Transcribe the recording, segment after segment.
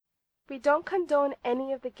We don't condone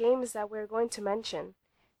any of the games that we're going to mention.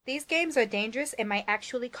 These games are dangerous and might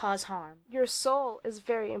actually cause harm. Your soul is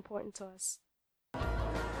very important to us.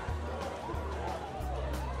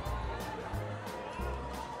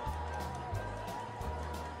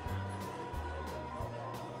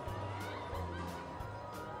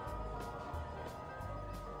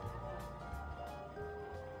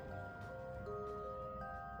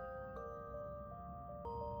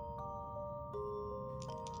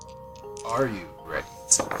 Are you ready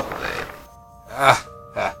to play? Ah,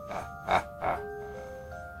 ha, ha, ha, ha.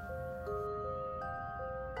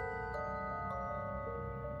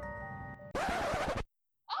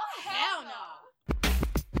 Oh, hell no!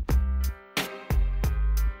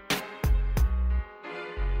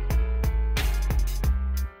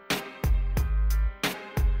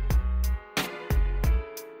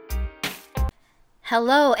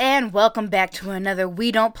 Hello and welcome back to another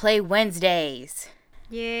We Don't Play Wednesdays.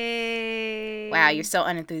 Yay. Wow, you're so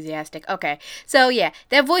unenthusiastic. Okay, so yeah,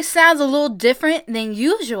 that voice sounds a little different than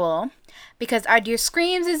usual because our dear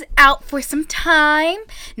Screams is out for some time.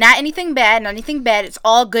 Not anything bad, It's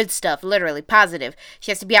all good stuff, literally, positive.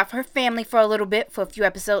 She has to be out for her family for a little bit, for a few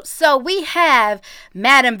episodes. So we have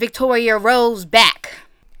Madam Victoria Rose back.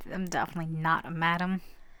 I'm definitely not a madam,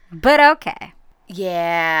 but okay.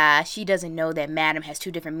 Yeah, she doesn't know that Madam has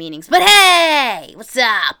two different meanings. But hey, what's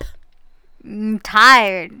up? I'm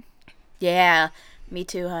tired. Yeah, me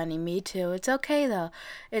too, honey. Me too. It's okay, though.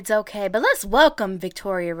 It's okay. But let's welcome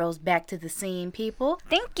Victoria Rose back to the scene, people.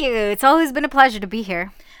 Thank you. It's always been a pleasure to be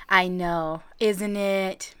here. I know, isn't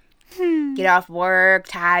it? Get off work,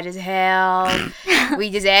 tired as hell. We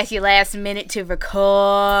just asked you last minute to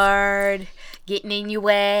record. Getting in your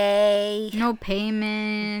way. No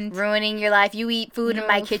payment. Ruining your life. You eat food in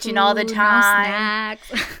my kitchen food, all the time. No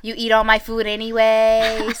snacks. You eat all my food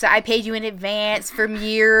anyway. So I paid you in advance for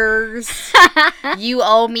years. You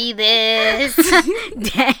owe me this.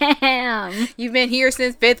 Damn. You've been here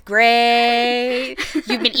since 5th grade.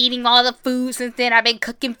 You've been eating all the food since then. I've been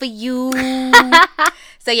cooking for you.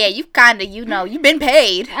 So yeah, you kind of, you've been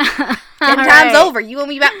paid. 10 times over. You owe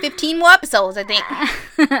me about 15 more episodes, I think.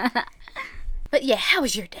 But yeah, how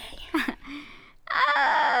was your day?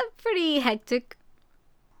 Pretty hectic.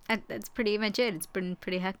 That's pretty much it. It's been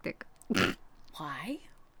pretty hectic. Why?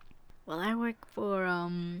 Well, I work for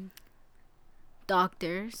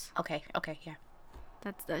doctors. Okay, yeah.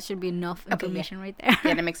 That should be enough information right there.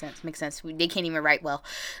 Yeah, that makes sense. They can't even write well.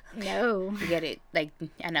 No. You get it. Like,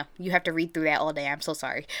 I know. You have to read through that all day. I'm so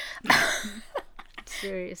sorry.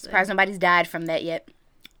 Seriously. Surprised nobody's died from that yet.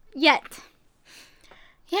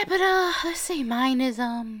 Yeah, but let's see. Mine is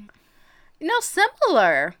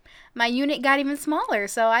similar. My unit got even smaller,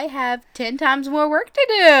 so I have 10 times more work to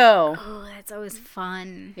do. Oh, that's always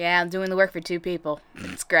fun. Yeah, I'm doing the work for 2 people.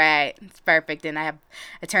 It's great. It's perfect. And I have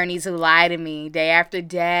attorneys who lie to me day after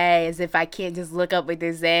day as if I can't just look up what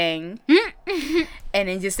they're saying. And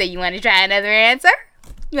then just say, you want to try another answer?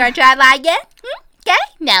 You want to try to lie again? Okay?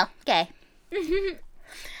 No. Okay.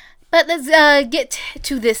 But let's get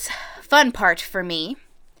to this fun part for me.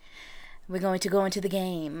 We're going to go into the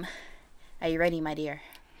game. Are you ready, my dear?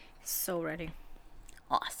 So ready.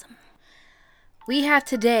 Awesome. We have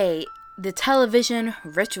today the television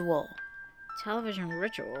ritual. Television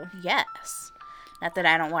ritual? Yes. Not that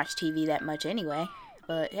I don't watch TV that much anyway,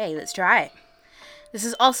 but hey, let's try it. This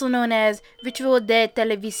is also known as Ritual de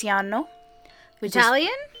Televisiano.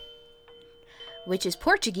 Italian? Which is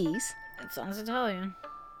Portuguese. It sounds Italian.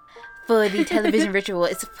 For the television ritual.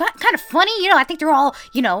 It's kind of funny, I think they're all,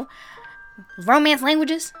 Romance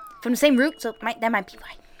languages from the same root, so that might be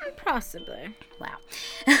why. Possibly. Wow.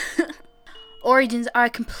 Origins are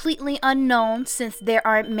completely unknown since there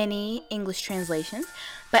aren't many English translations,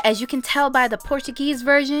 but as you can tell by the Portuguese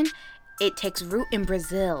version, it takes root in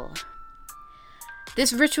Brazil.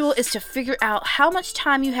 This ritual is to figure out how much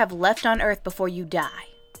time you have left on Earth before you die.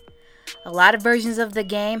 A lot of versions of the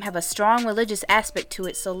game have a strong religious aspect to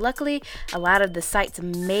it, so luckily, a lot of the sites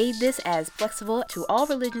made this as flexible to all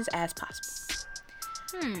religions as possible.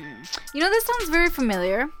 This sounds very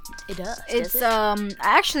familiar. It does. It's I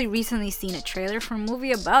actually recently seen a trailer for a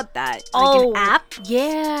movie about that. Oh, an app.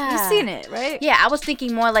 Yeah. You've seen it, right? Yeah, I was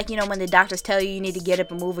thinking more like, when the doctors tell you need to get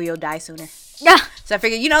up and move or you'll die sooner. Yeah. So I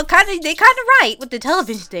figured, they kind of right with the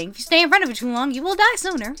television thing. If you stay in front of it too long, you will die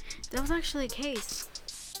sooner. That was actually a case.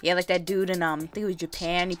 Yeah, like that dude in, I think it was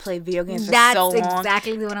Japan. He played video games for That's so long. That's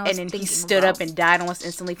exactly the one I was thinking And then he stood about. up and died almost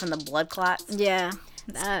instantly from the blood clots. Yeah.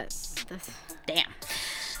 That's... Damn.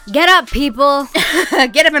 Get up, people.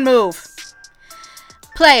 Get up and move.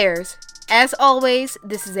 Players, as always,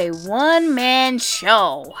 this is a one-man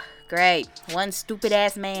show. Great. One stupid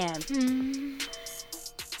ass man.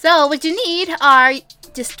 So what you need are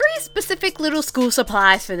just 3 specific little school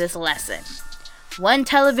supplies for this lesson. 1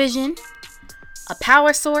 television, a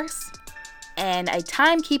power source, and a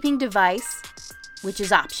timekeeping device, which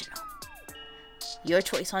is optional. Your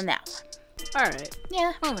choice on that one. Alright.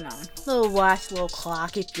 Yeah. Moving on. Little watch, little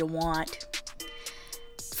clock if you want.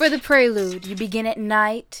 For the prelude, you begin at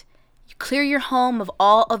night. You clear your home of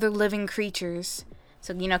all other living creatures.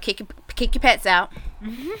 So, kick your pets out.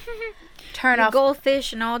 Turn off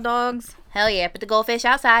goldfish and all dogs. Hell yeah, put the goldfish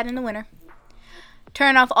outside in the winter.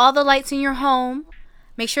 Turn off all the lights in your home.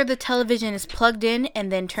 Make sure the television is plugged in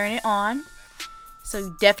and then turn it on.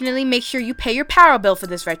 So definitely make sure you pay your power bill for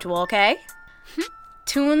this ritual, okay?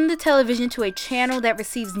 Tune the television to a channel that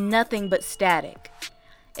receives nothing but static.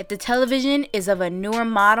 If the television is of a newer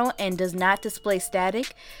model and does not display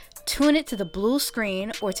static, tune it to the blue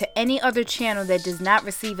screen or to any other channel that does not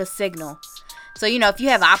receive a signal. So, if you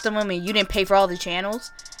have Optimum and you didn't pay for all the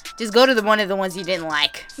channels, just go to one of the ones you didn't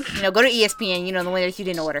like. Go to ESPN, the one that you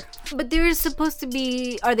didn't order. But they're supposed to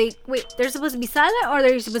be, they're supposed to be silent or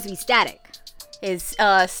they're supposed to be static? It's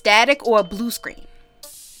static or a blue screen.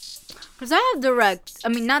 Because I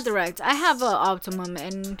have not direct, I have Optimum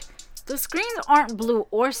and the screens aren't blue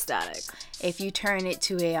or static. If you turn it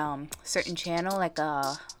to a certain channel,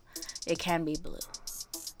 it can be blue.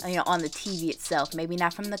 On the TV itself, maybe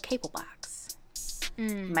not from the cable box.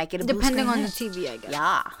 Might get a blue depending screen on the TV, I guess.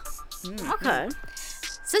 Yeah. Okay.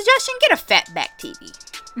 Suggestion: get a fatback TV.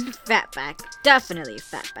 Fatback, definitely a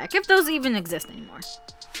fatback. If those even exist anymore.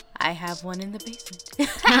 I have one in the basement.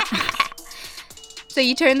 So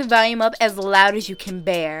you turn the volume up as loud as you can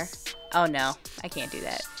bear. Oh no, I can't do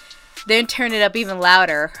that. Then turn it up even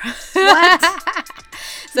louder. What?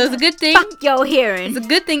 So it's a good thing. Fuck your hearing. It's a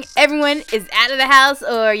good thing everyone is out of the house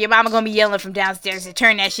or your mama gonna be yelling from downstairs to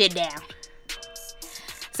turn that shit down.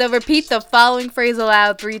 So repeat the following phrase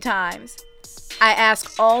aloud 3 times. I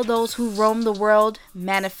ask all those who roam the world,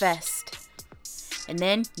 manifest. And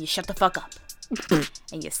then you shut the fuck up.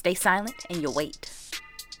 And you stay silent and you wait.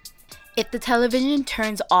 If the television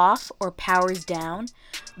turns off or powers down,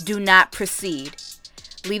 do not proceed.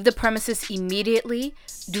 Leave the premises immediately.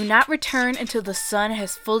 Do not return until the sun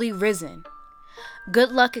has fully risen.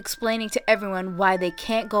 Good luck explaining to everyone why they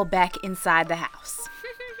can't go back inside the house.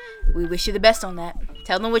 We wish you the best on that.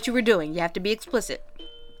 Tell them what you were doing. You have to be explicit.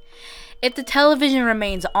 If the television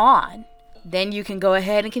remains on, then you can go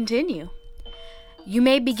ahead and continue. You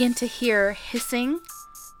may begin to hear hissing,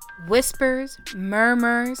 whispers,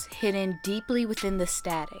 murmurs hidden deeply within the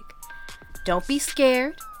static. Don't be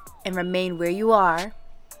scared and remain where you are.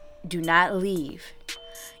 Do not leave.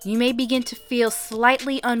 You may begin to feel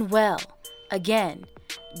slightly unwell. Again,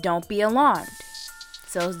 don't be alarmed.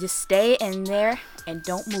 So just stay in there and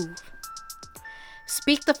don't move.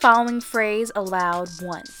 Speak the following phrase aloud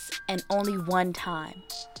once and only one time.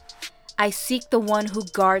 I seek the one who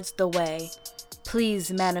guards the way.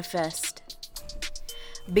 Please manifest.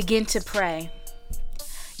 Begin to pray.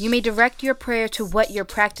 You may direct your prayer to what your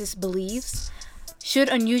practice believes. Should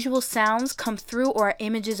unusual sounds come through or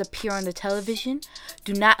images appear on the television,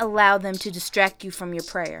 do not allow them to distract you from your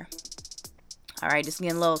prayer. Alright, it's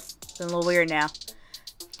getting a little weird now.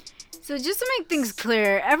 So just to make things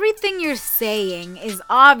clear, everything you're saying is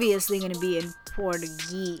obviously going to be in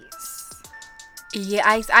Portuguese. Yeah,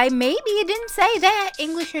 I maybe it didn't say that,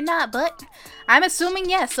 English or not, but I'm assuming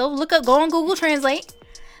yes. So go on Google Translate,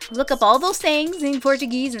 look up all those things in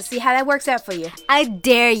Portuguese and see how that works out for you. I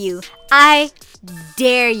dare you. I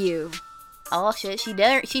dare you. Oh shit, she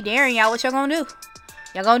daring y'all. What y'all gonna do?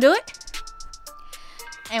 Y'all gonna do it?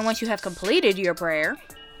 And once you have completed your prayer,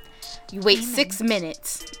 you wait 6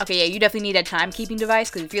 minutes. Okay, yeah, you definitely need that timekeeping device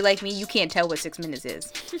because if you're like me, you can't tell what 6 minutes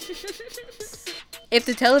is. If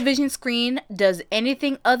the television screen does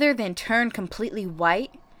anything other than turn completely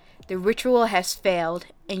white, the ritual has failed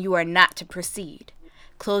and you are not to proceed.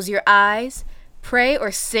 Close your eyes, pray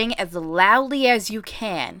or sing as loudly as you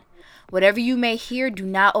can. Whatever you may hear, do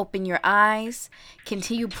not open your eyes.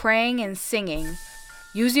 Continue praying and singing.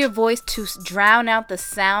 Use your voice to drown out the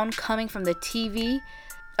sound coming from the TV.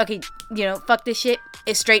 Okay, fuck this shit.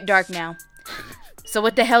 It's straight dark now. So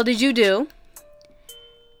what the hell did you do?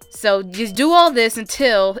 So just do all this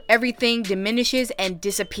until everything diminishes and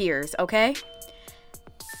disappears, okay?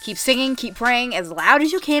 Keep singing, keep praying as loud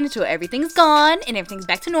as you can until everything's gone and everything's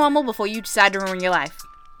back to normal before you decide to ruin your life.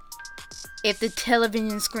 If the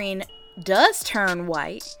television screen does turn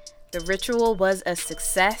white, the ritual was a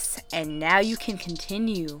success and now you can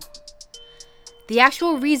continue. The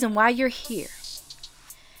actual reason why you're here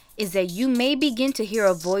is that you may begin to hear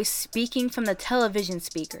a voice speaking from the television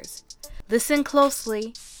speakers. Listen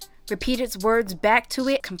closely. Repeat its words back to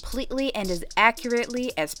it completely and as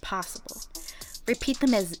accurately as possible. Repeat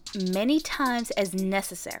them as many times as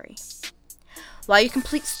necessary. While you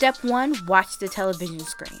complete step 1, watch the television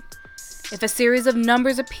screen. If a series of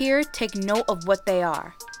numbers appear, take note of what they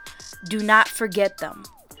are. Do not forget them.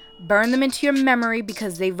 Burn them into your memory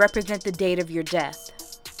because they represent the date of your death.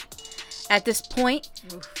 At this point,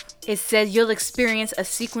 it says you'll experience a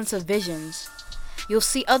sequence of visions. You'll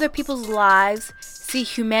see other people's lives, see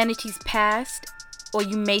humanity's past, or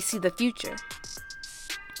you may see the future.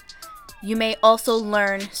 You may also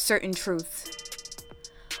learn certain truths.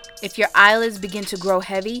 If your eyelids begin to grow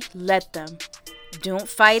heavy, let them. Don't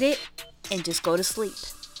fight it and just go to sleep.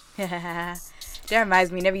 That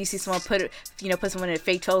reminds me, whenever you see someone put someone in a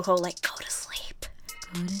fake chokehold, like, go to sleep.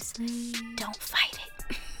 Go to sleep. Don't fight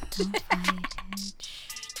it. Don't fight it.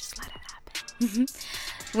 Just let it happen.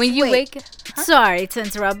 When you wake up. Sorry to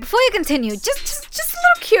interrupt. Before you continue, just a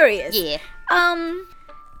little curious. Yeah.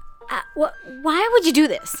 Why would you do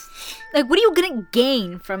this? Like, what are you gonna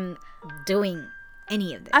gain from doing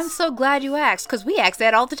any of this? I'm so glad you asked, because we ask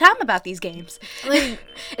that all the time about these games. Like,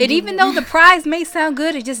 And even though the prize may sound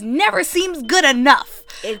good, it just never seems good enough.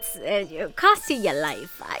 it costs you your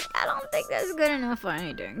life. I don't think that's good enough for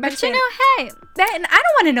anything. But then- hey. And I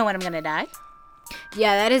don't want to know when I'm going to die.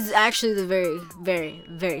 Yeah, that is actually the very, very,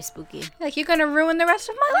 very spooky. Like, you're going to ruin the rest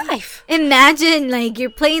of my life. Imagine, like, you're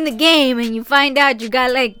playing the game and you find out you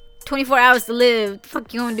got, like, 24 hours to live. What the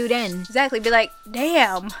fuck you gonna do then? Exactly. Be like,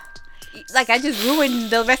 damn. Like, I just ruined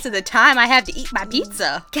the rest of the time I have to eat my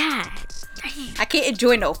pizza. God. I can't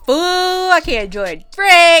enjoy no food. I can't enjoy a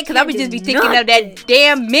drink. Because I would just be thinking of that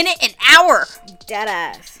damn minute and hour. Dead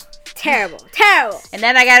ass. Terrible. Terrible. And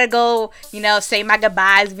then I got to go, say my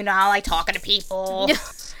goodbyes. I don't like talking to people.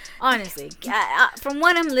 Honestly, from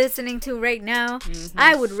what I'm listening to right now,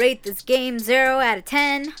 I would rate this game 0 out of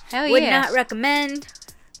 10. Hell Would yeah. not recommend.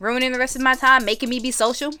 Ruining the rest of my time, making me be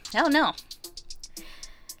social? Hell no.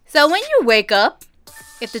 So when you wake up,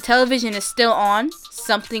 if the television is still on,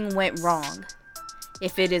 something went wrong.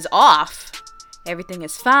 If it is off, everything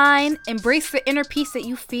is fine. Embrace the inner peace that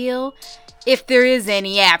you feel, if there is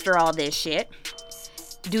any after all this shit.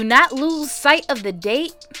 Do not lose sight of the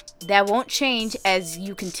date. That won't change as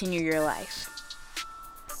you continue your life.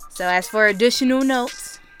 So as for additional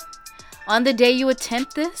notes, on the day you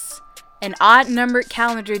attempt this, an odd-numbered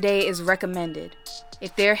calendar day is recommended.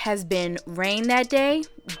 If there has been rain that day,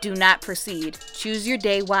 do not proceed. Choose your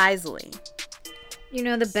day wisely. You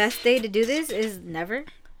know, the best day to do this is never.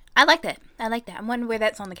 I like that. I'm wondering where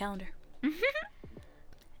that's on the calendar.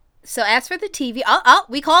 So as for the TV,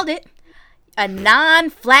 we called it. A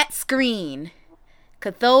non-flat screen.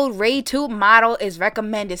 Cathode ray tube model is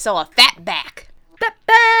recommended, so a fat back. Fat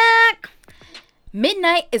back!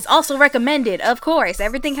 Midnight is also recommended, of course.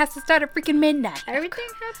 Everything has to start at freaking midnight. Everything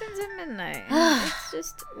happens at midnight. It's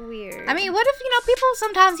just weird. I mean, what if, people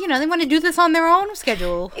sometimes, they want to do this on their own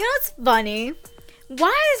schedule. You know what's funny?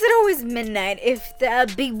 Why is it always midnight if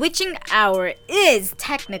the bewitching hour is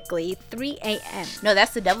technically 3 a.m.? No,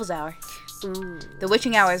 that's the devil's hour. Ooh. The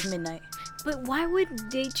witching hour is midnight. But why would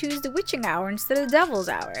they choose the witching hour instead of the devil's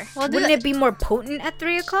hour? Well, wouldn't it be more potent at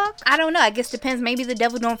 3 o'clock? I don't know. I guess depends. Maybe the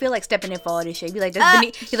devil don't feel like stepping in for all this shit. Be like,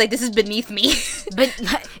 this is beneath me. But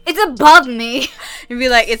it's above me. And be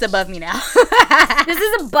like, it's above me now. This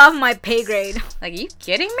is above my pay grade. Like, are you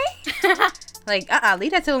kidding me? Like,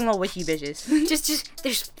 leave that to them little witchy bitches. just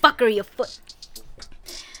there's fuckery afoot.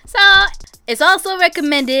 So, it's also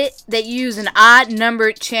recommended that you use an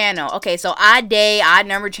odd-numbered channel. Okay, so odd day,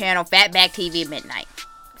 odd-numbered channel, Fatback TV, midnight.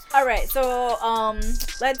 All right, so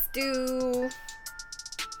let's do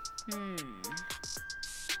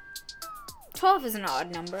 12 is an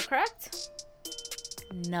odd number, correct?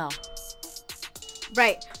 No.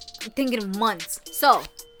 Right. I'm thinking of months. So,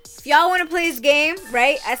 if y'all want to play this game,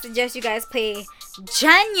 right, I suggest you guys play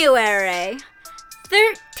January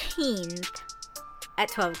 13th at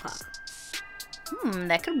 12 o'clock.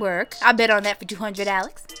 That could work. I'll bet on that for 200,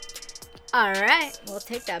 Alex. All right, we'll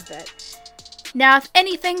take that bet. Now, if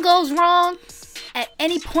anything goes wrong at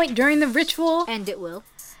any point during the ritual, And it will.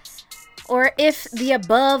 or if the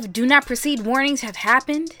above do not proceed warnings have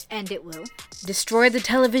happened, And it will. destroy the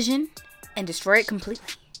television and destroy it completely.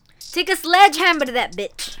 Take a sledgehammer to that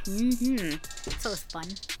bitch. So it's fun.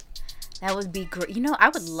 That would be great. I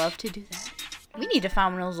would love to do that. We need to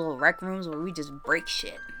find one of those little rec rooms where we just break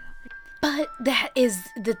shit. But that is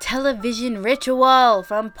the television ritual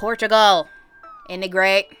from Portugal. Isn't it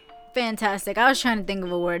great? Fantastic. I was trying to think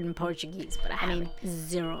of a word in Portuguese, but I mean,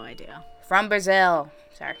 zero idea. From Brazil.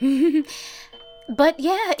 Sorry. But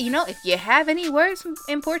yeah, if you have any words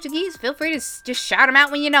in Portuguese, feel free to just shout them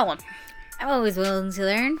out when you know them. I'm always willing to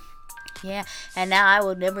learn. Yeah, and now I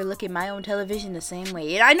will never look at my own television the same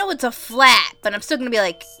way. And I know it's a flat, but I'm still gonna be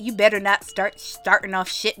like, you better not starting off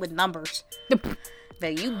shit with numbers.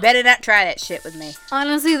 But you better not try that shit with me.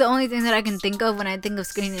 Honestly, the only thing that I can think of when I think of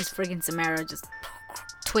screen is freaking Samara just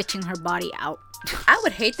twitching her body out. I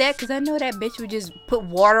would hate that because I know that bitch would just put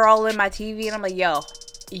water all in my TV, and I'm like, yo,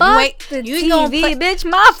 you ain't gonna play, bitch,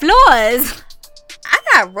 my floors. I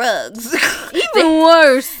got rugs. Even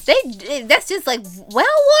worse. That's just like well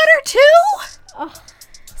water too. Oh,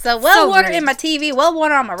 so well water rude. in my TV, well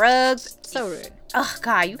water on my rugs. So rude. Oh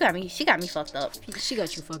God, she got me fucked up. She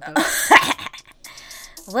got you fucked up.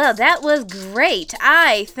 Well, that was great.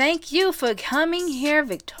 I thank you for coming here,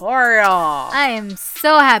 Victoria. I am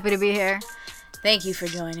so happy to be here. Thank you for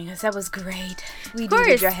joining us. That was great. We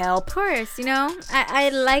needed your help. Of course,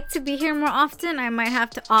 I'd like to be here more often. I might have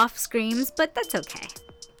to off screams, but that's okay.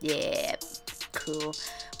 Yeah, cool.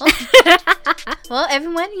 Well,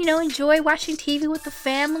 everyone, enjoy watching TV with the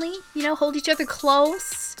family. Hold each other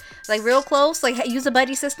close, like real close. Like use a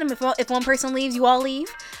buddy system. If one person leaves, you all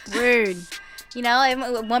leave. Word.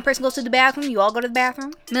 If one person goes to the bathroom, you all go to the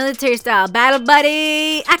bathroom. Military style. Battle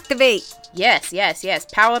buddy, activate. Yes.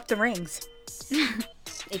 Power up the rings.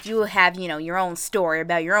 If you have, your own story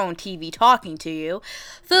about your own TV talking to you,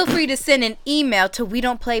 feel free to send an email to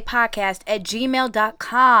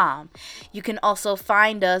wedon'tplaypodcast@gmail.com. You can also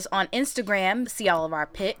find us on Instagram, see all of our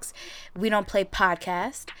pics, We Don't Play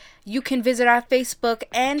Podcast. You can visit our Facebook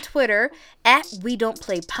and Twitter at We Don't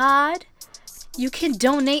Play Pod. You can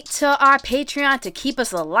donate to our Patreon to keep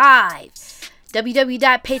us alive.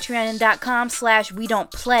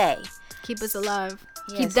 www.patreon.com/wedon'tplay. Keep us alive.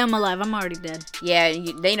 Yes. Keep them alive. I'm already dead. Yeah,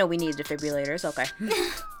 they know we need defibrillators. Okay.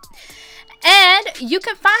 And you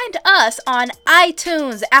can find us on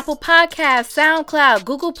iTunes, Apple Podcasts, SoundCloud,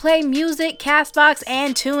 Google Play Music, CastBox,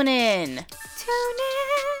 and TuneIn. Tune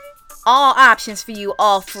in. All options for you,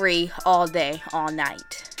 all free, all day, all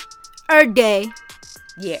night. Day.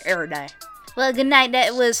 Yeah, every day. Well, good night.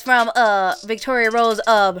 That was from Victoria Rose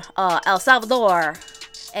of El Salvador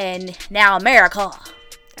and now America.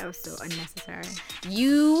 That was so unnecessary.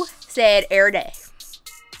 You said every day.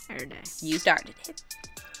 Every day. You started it.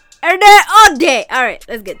 Every day, all day. All right,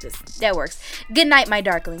 let's get this. That works. Good night, my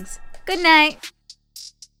darklings. Good night.